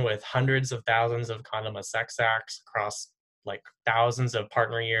proven with hundreds of thousands of condom sex acts across like thousands of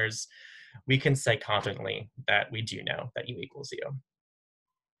partner years. We can say confidently that we do know that U equals U.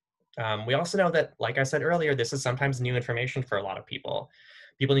 We also know that, like I said earlier, this is sometimes new information for a lot of people.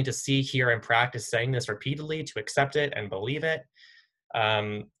 People need to see, hear, and practice saying this repeatedly to accept it and believe it.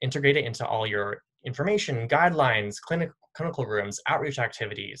 Integrate it into all your information, guidelines, clinical rooms, outreach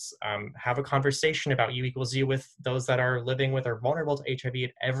activities. Have a conversation about U equals U with those that are living with or vulnerable to HIV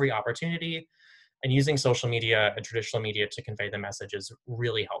at every opportunity. And using social media and traditional media to convey the message is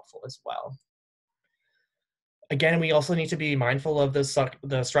really helpful as well. Again, we also need to be mindful of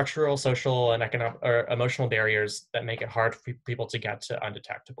the structural, social, and economic or emotional barriers that make it hard for people to get to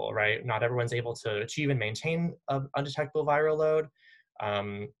undetectable, right? Not everyone's able to achieve and maintain an undetectable viral load.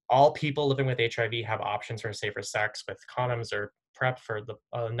 All people living with HIV have options for safer sex with condoms or PrEP for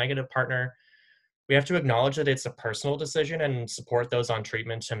the negative partner. We have to acknowledge that it's a personal decision and support those on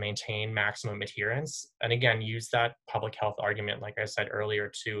treatment to maintain maximum adherence. And again, use that public health argument, like I said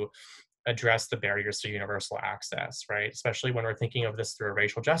earlier, to address the barriers to universal access, right? Especially when we're thinking of this through a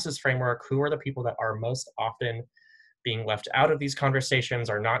racial justice framework, who are the people that are most often being left out of these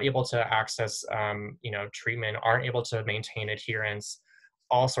conversations, are not able to access you know, treatment, aren't able to maintain adherence,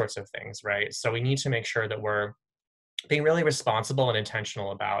 all sorts of things, right? So we need to make sure that we're being really responsible and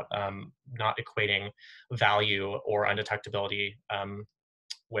intentional about not equating value or undetectability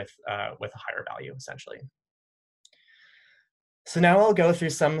with a higher value, essentially. So now I'll go through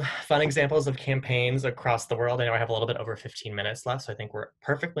some fun examples of campaigns across the world. I know I have a little bit over 15 minutes left, so I think we're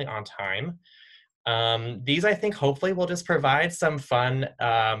perfectly on time. These, I think, hopefully will just provide some fun,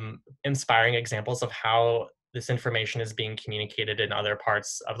 inspiring examples of how this information is being communicated in other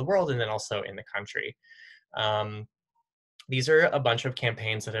parts of the world and then also in the country. These are a bunch of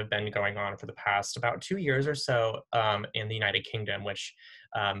campaigns that have been going on for the past about 2 years or so in the United Kingdom, which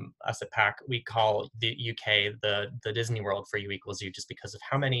us at PAC, we call the UK the Disney World for U equals U, just because of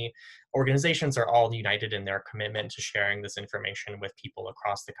how many organizations are all united in their commitment to sharing this information with people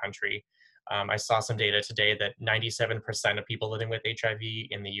across the country. I saw some data today that 97% of people living with HIV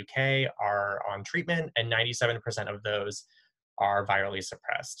in the UK are on treatment, and 97% of those are virally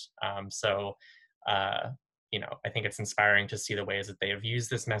suppressed. You know, I think it's inspiring to see the ways that they have used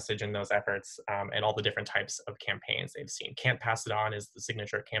this message in those efforts and all the different types of campaigns they've seen. Can't Pass It On is the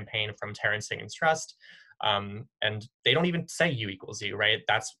signature campaign from Terrence Higgins Trust. And they don't even say U equals U, right?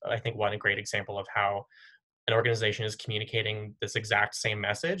 That's, I think, one great example of how an organization is communicating this exact same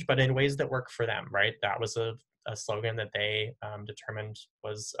message, but in ways that work for them, right? That was a slogan that they determined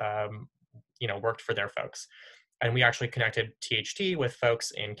was, you know, worked for their folks. And we actually connected THT with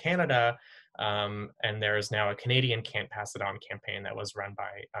folks in Canada. And there's now a Canadian Can't Pass It On campaign that was run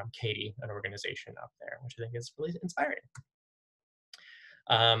by Katie, an organization up there, which I think is really inspiring.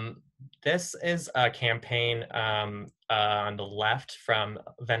 This is a campaign on the left from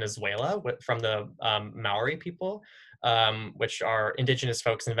Venezuela, from the Maori people, which are indigenous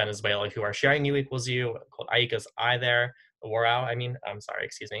folks in Venezuela who are sharing U equals U, called Aika's I there, Warau, I'm sorry,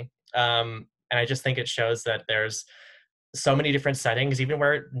 excuse me. And I just think it shows that there's so many different settings, even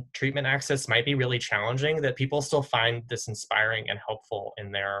where treatment access might be really challenging, that people still find this inspiring and helpful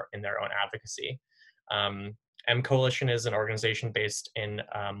in their own advocacy. M Coalition is an organization based in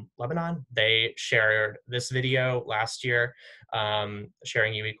Lebanon. They shared this video last year,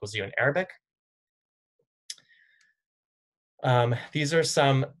 sharing U equals U in Arabic. These are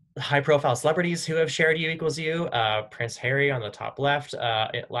some high-profile celebrities who have shared U equals U. Prince Harry on the top left.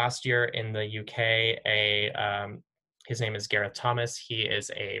 Last year in the UK, his name is Gareth Thomas. He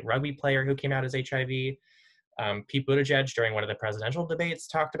is a rugby player who came out as HIV. Pete Buttigieg, during one of the presidential debates,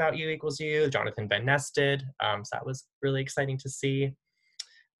 talked about U equals U. Jonathan Van Ness did. So that was really exciting to see.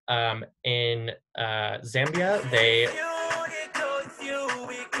 In Zambia, they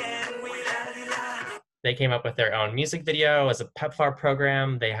They came up with their own music video as a PEPFAR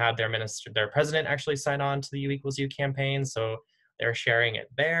program. They had their president actually sign on to the U equals U campaign, so they're sharing it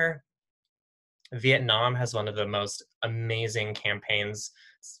there. Vietnam has one of the most amazing campaigns,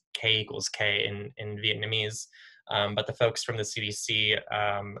 K equals K in Vietnamese, but the folks from the CDC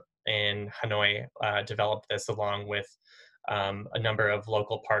in Hanoi developed this along with a number of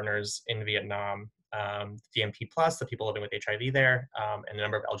local partners in Vietnam, VMP Plus, the people living with HIV there, and a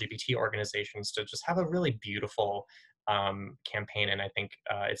number of LGBT organizations to just have a really beautiful campaign. And I think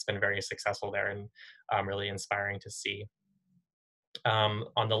it's been very successful there and really inspiring to see.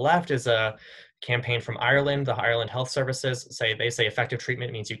 On the left is a campaign from Ireland. The Ireland Health Services say effective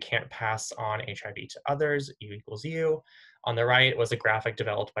treatment means you can't pass on HIV to others. U equals U. On the right was a graphic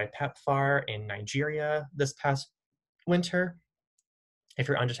developed by PEPFAR in Nigeria this past winter. If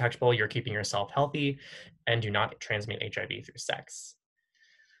you're undetectable, you're keeping yourself healthy and do not transmit HIV through sex.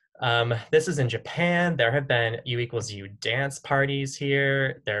 This is in Japan. There have been U equals U dance parties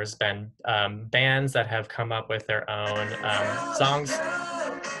here. There's been bands that have come up with their own songs.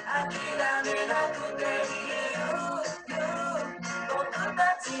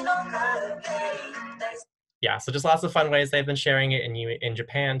 Yeah, so just lots of fun ways they've been sharing it in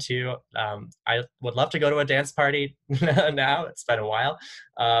Japan too. I would love to go to a dance party now. It's been a while.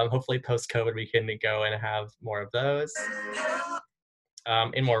 Hopefully post-COVID we can go and have more of those.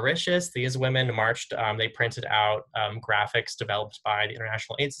 In Mauritius, these women marched, they printed out graphics developed by the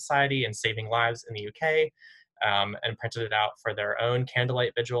International AIDS Society and Saving Lives in the UK, and printed it out for their own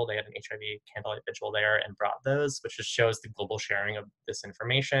candlelight vigil. They had an HIV candlelight vigil there and brought those, which just shows the global sharing of this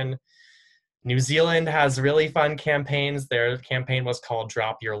information. New Zealand has really fun campaigns. Their campaign was called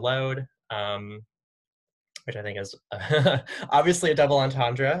Drop Your Load, which I think is obviously a double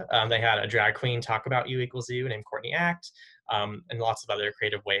entendre. They had a drag queen talk about U equals U named Courtney Act, and lots of other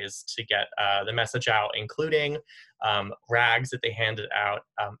creative ways to get the message out, including rags that they handed out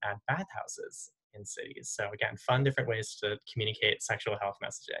at bathhouses in cities. So again, fun different ways to communicate sexual health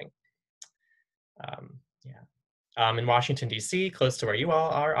messaging. In Washington, D.C., close to where you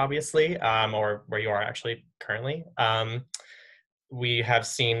all are, obviously, or where you are actually currently, we have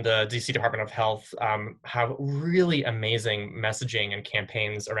seen the DC Department of Health have really amazing messaging and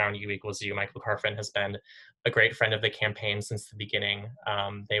campaigns around U equals U. Michael Carfin has been a great friend of the campaign since the beginning.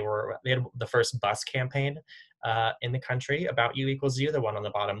 They had the first bus campaign in the country about U equals U, the one on the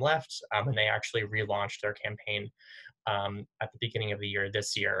bottom left, and they actually relaunched their campaign at the beginning of the year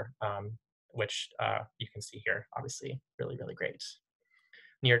this year, which you can see here, obviously, really, really great.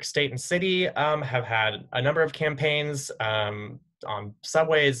 New York State and City have had a number of campaigns on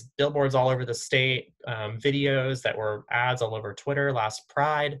subways, billboards all over the state, videos that were ads all over Twitter last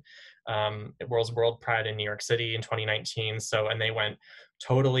Pride. It was World Pride in New York City in 2019. And they went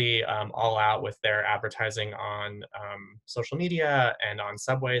totally all out with their advertising on social media and on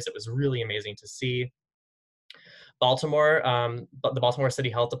subways. It was really amazing to see. Baltimore, the Baltimore City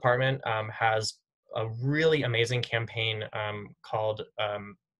Health Department has a really amazing campaign called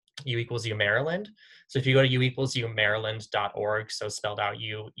U equals U Maryland. So if you go to uequalsumaryland.org, so spelled out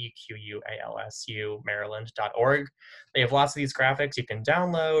UEQUALSU Maryland.org, they have lots of these graphics you can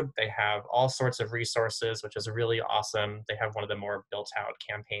download. They have all sorts of resources, which is really awesome. They have one of the more built out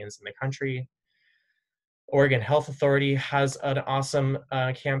campaigns in the country. Oregon Health Authority has an awesome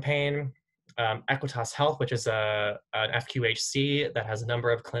campaign. Equitas Health, which is an FQHC that has a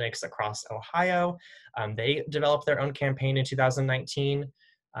number of clinics across Ohio. They developed their own campaign in 2019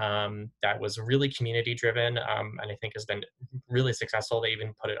 that was really community driven and I think has been really successful. They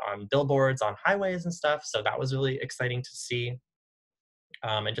even put it on billboards on highways and stuff. So that was really exciting to see.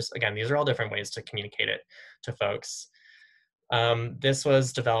 And just, again, these are all different ways to communicate it to folks. This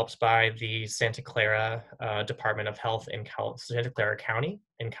was developed by the Santa Clara Department of Health in Santa Clara County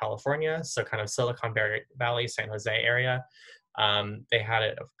in California, so kind of Silicon Valley, San Jose area. They had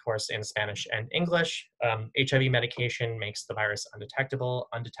it, of course, in Spanish and English. HIV medication makes the virus undetectable.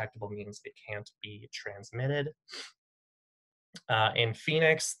 Undetectable means it can't be transmitted. In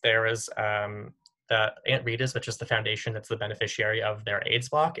Phoenix, there is the Aunt Rita's, which is the foundation that's the beneficiary of their AIDS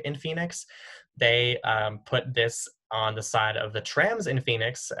block in Phoenix. They put this on the side of the trams in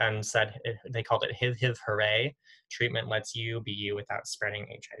Phoenix and said, they called it HIV HIV Hooray. Treatment lets you be you without spreading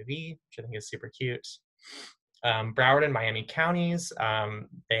HIV, which I think is super cute. Broward and Miami counties,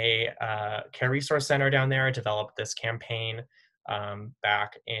 Care Resource Center down there developed this campaign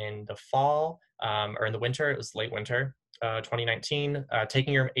back in the fall or in the winter. It was late winter, 2019.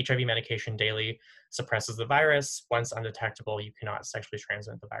 Taking your HIV medication daily suppresses the virus. Once undetectable, you cannot sexually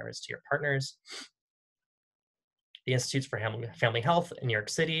transmit the virus to your partners. the Institutes for Family Health in New York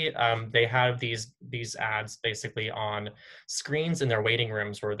City, they have these ads basically on screens in their waiting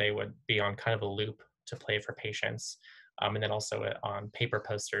rooms where they would be on kind of a loop to play for patients, and then also on paper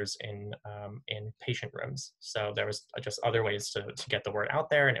posters in patient rooms. So there was just other ways to get the word out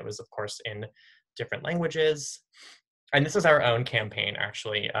there, and it was of course in different languages. And this is our own campaign,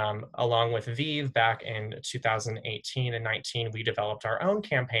 actually. Along with Vive back in 2018 and 19, we developed our own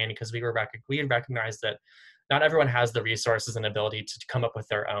campaign because we had recognized that not everyone has the resources and ability to come up with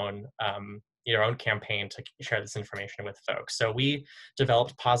their own campaign to share this information with folks. So we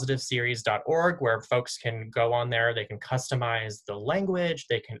developed positiveseries.org, where folks can go on there, they can customize the language,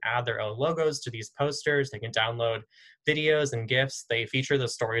 they can add their own logos to these posters, they can download videos and GIFs. They feature the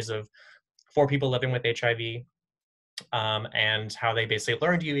stories of 4 people living with HIV, and how they basically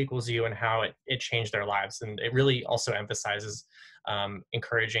learned U equals U and how it changed their lives. And it really also emphasizes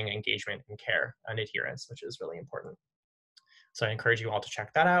encouraging engagement and care and adherence, which is really important. So I encourage you all to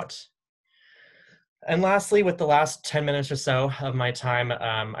check that out. And lastly, with the last 10 minutes or so of my time,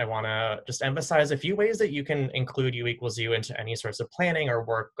 I want to just emphasize a few ways that you can include U equals U into any sorts of planning or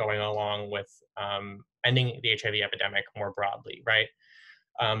work going along with ending the HIV epidemic more broadly, right?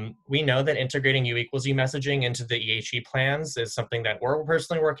 We know that integrating U equals U messaging into the EHE plans is something that we're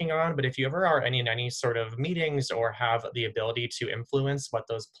personally working on, but if you ever are in any sort of meetings or have the ability to influence what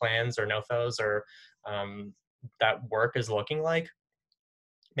those plans or NOFOs or that work is looking like,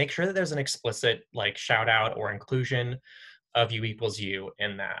 make sure that there's an explicit shout out or inclusion of U equals U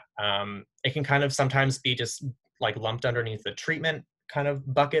in that. It can kind of sometimes be just lumped underneath the treatment kind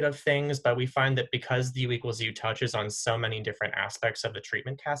of bucket of things, but we find that because the U equals U touches on so many different aspects of the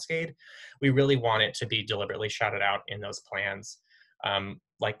treatment cascade, we really want it to be deliberately shouted out in those plans.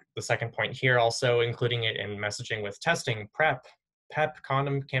 Like the second point here, also including it in messaging with testing, PEP,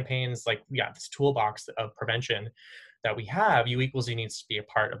 condom campaigns, this toolbox of prevention that we have, U equals U needs to be a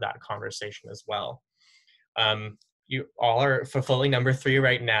part of that conversation as well. You all are fulfilling number 3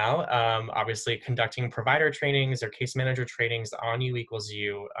 right now. Obviously, conducting provider trainings or case manager trainings on U equals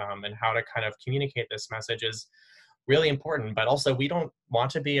U and how to kind of communicate this message is really important. But also, we don't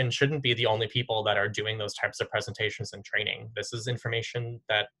want to be and shouldn't be the only people that are doing those types of presentations and training. This is information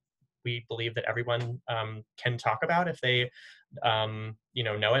that we believe that everyone can talk about if they know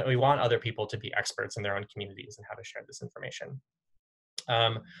it. We want other people to be experts in their own communities and how to share this information.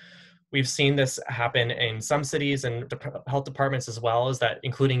 We've seen this happen in some cities and health departments as well, is that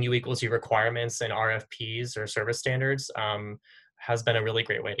including U equals U requirements and RFPs or service standards has been a really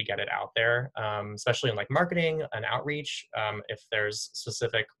great way to get it out there, especially in marketing and outreach. If there's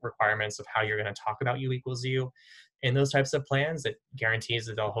specific requirements of how you're going to talk about U equals U in those types of plans, it guarantees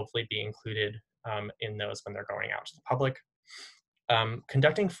that they'll hopefully be included in those when they're going out to the public.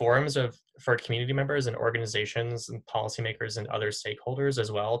 Conducting forums for community members and organizations and policymakers and other stakeholders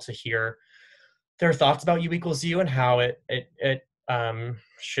as well to hear their thoughts about U equals U and how it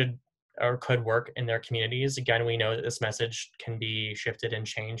should or could work in their communities. Again, we know that this message can be shifted and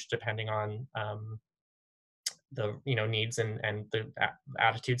changed depending on the needs and the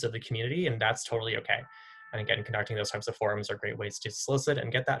attitudes of the community, and that's totally okay. And again, conducting those types of forums are great ways to solicit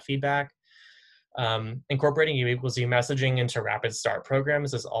and get that feedback. Incorporating U equals U messaging into Rapid Start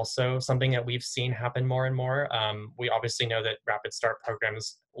programs is also something that we've seen happen more and more. We obviously know that Rapid Start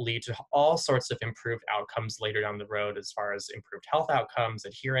programs lead to all sorts of improved outcomes later down the road as far as improved health outcomes,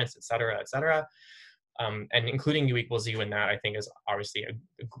 adherence, et cetera, et cetera. And including U equals U in that, I think, is obviously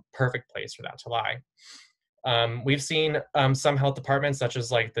a perfect place for that to lie. We've seen some health departments, such as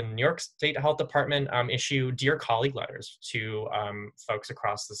the New York State Health Department, issue Dear Colleague letters to folks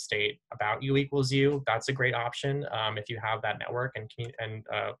across the state about U equals U. That's a great option if you have that network and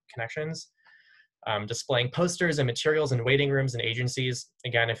connections. Displaying posters and materials in waiting rooms and agencies.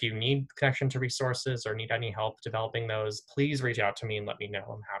 Again, if you need connection to resources or need any help developing those, please reach out to me and let me know.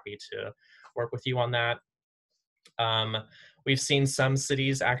 I'm happy to work with you on that. We've seen some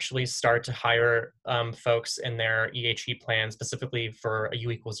cities actually start to hire folks in their EHE plan specifically for a U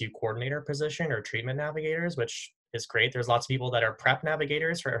equals U coordinator position or treatment navigators, which is great. There's lots of people that are PrEP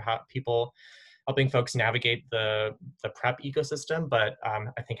navigators for people helping folks navigate the PrEP ecosystem, but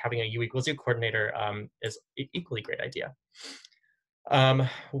I think having a U equals U coordinator is an equally great idea.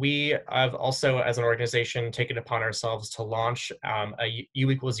 We have also, as an organization, taken upon ourselves to launch a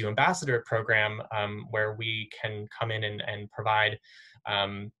U equals U ambassador program where we can come in and provide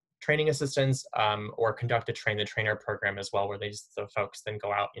training assistance or conduct a train the trainer program as well, where the folks then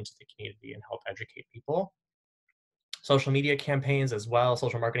go out into the community and help educate people. Social media campaigns as well,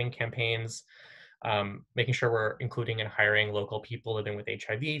 social marketing campaigns, making sure we're including and hiring local people living with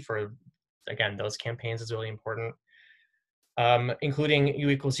HIV for, again, those campaigns is really important. including U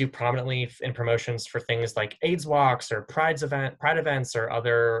equals U prominently in promotions for things like AIDS walks or pride events or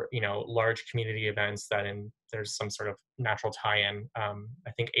other, large community events that there's some sort of natural tie-in.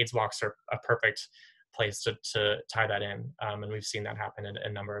 I think AIDS walks are a perfect place to tie that in, and we've seen that happen in a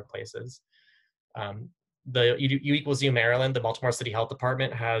number of places. The U equals U Maryland, the Baltimore City Health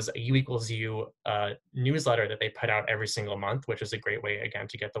Department, has a U equals U newsletter that they put out every single month, which is a great way, again,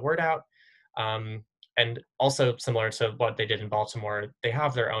 to get the word out. And also similar to what they did in Baltimore, they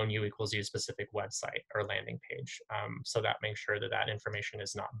have their own U equals U specific website or landing page. So that makes sure that that information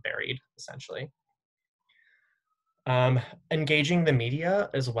is not buried, essentially. Engaging the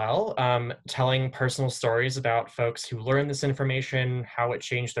media as well, telling personal stories about folks who learned this information, how it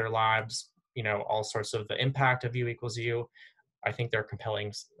changed their lives, all sorts of the impact of U equals U. I think they're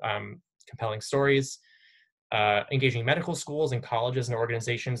compelling stories. Engaging medical schools and colleges and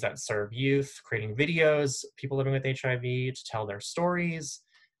organizations that serve youth, creating videos, people living with HIV to tell their stories,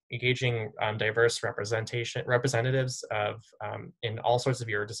 engaging diverse representatives of in all sorts of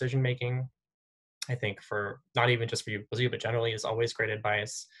your decision making. I think for not even just for U equals U, but generally is always great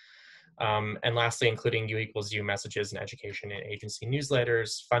advice. And lastly, including U equals U messages and education in agency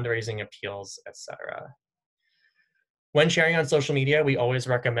newsletters, fundraising appeals, etc. When sharing on social media, we always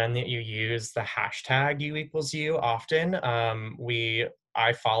recommend that you use the hashtag U equals U often.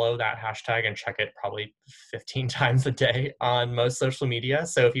 I follow that hashtag and check it probably 15 times a day on most social media.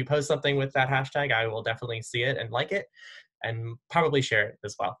 So if you post something with that hashtag, I will definitely see it and like it and probably share it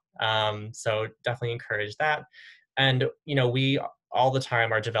as well. So definitely encourage that. And, we all the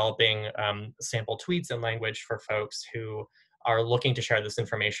time are developing sample tweets and language for folks who are looking to share this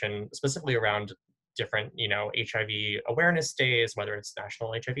information specifically around different, HIV awareness days, whether it's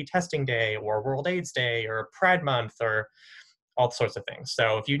National HIV Testing Day or World AIDS Day or Pride Month or all sorts of things.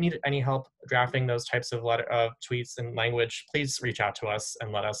 So if you need any help drafting those types of tweets and language, please reach out to us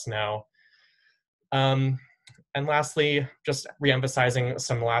and let us know. And lastly, just reemphasizing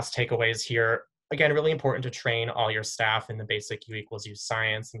some last takeaways here. Again, really important to train all your staff in the basic U equals U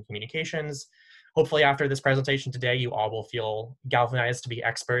science and communications. Hopefully after this presentation today, you all will feel galvanized to be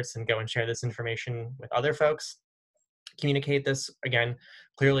experts and go and share this information with other folks. Communicate this, again,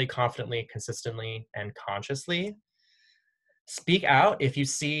 clearly, confidently, consistently, and consciously. Speak out if you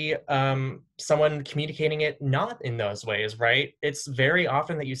see someone communicating it not in those ways, right? It's very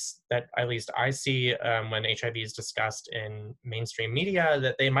often that at least I see when HIV is discussed in mainstream media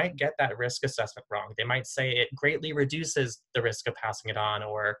that they might get that risk assessment wrong. They might say it greatly reduces the risk of passing it on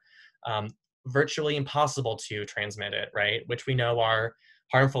or virtually impossible to transmit it, right? Which we know are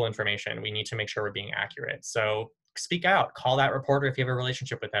harmful information. We need to make sure we're being accurate. So speak out, call that reporter if you have a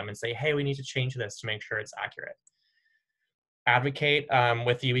relationship with them and say, hey, we need to change this to make sure it's accurate. Advocate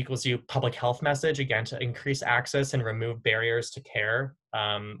with the U equals U public health message, again, to increase access and remove barriers to care.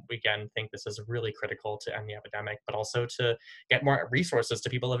 We again think this is really critical to end the epidemic, but also to get more resources to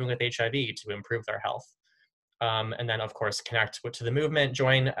people living with HIV to improve their health. And then, of course, connect to the movement,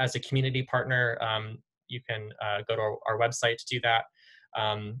 join as a community partner. You can go to our website to do that.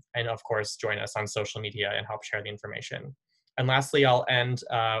 And of course, join us on social media and help share the information. And lastly, I'll end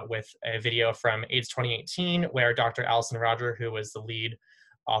with a video from AIDS 2018, where Dr. Allison Roger, who was the lead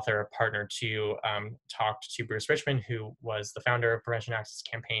author, partner to, talked to Bruce Richmond, who was the founder of Prevention Access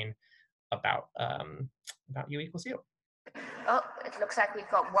Campaign, about U equals U. Oh, it looks like we've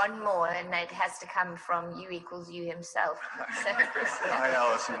got one more, and it has to come from U equals U himself. Hi,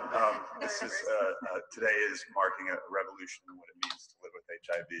 Allison. Today is marking a revolution in what it means to live with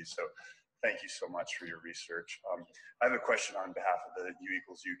HIV. So thank you so much for your research. I have a question on behalf of the U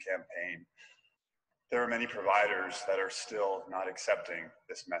equals U campaign. There are many providers that are still not accepting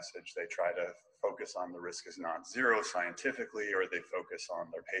this message. They try to focus on the risk is not zero scientifically, or they focus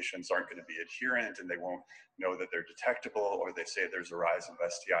on their patients aren't going to be adherent and they won't know that they're detectable, or they say there's a rise of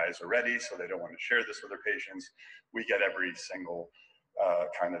STIs already, so they don't want to share this with their patients. We get every single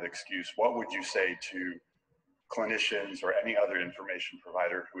kind of excuse. What would you say to clinicians or any other information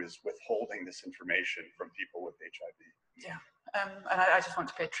provider who is withholding this information from people with HIV? Yeah, and I just want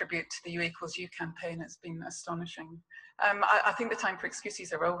to pay tribute to the U equals U campaign. It's been astonishing. I think the time for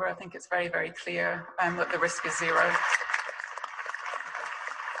excuses are over. I think it's very, very clear that the risk is zero.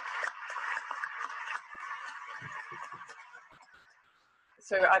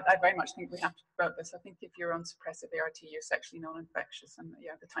 So I very much think we have to promote this. I think if you're on suppressive ART, you're sexually non-infectious, and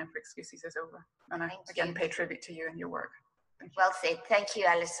yeah, the time for excuses is over. And I again pay tribute to you and your work. Well said. Thank you,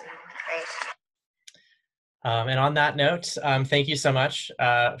 Alison. Great. And on that note, thank you so much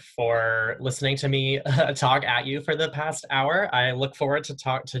for listening to me talk at you for the past hour. I look forward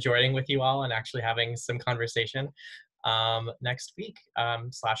to joining with you all and actually having some conversation. next week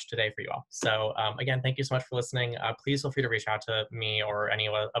 / today for you all. So again, thank you so much for listening. Please feel free to reach out to me or any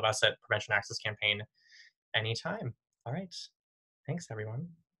of us at Prevention Access Campaign anytime. All right. Thanks, everyone.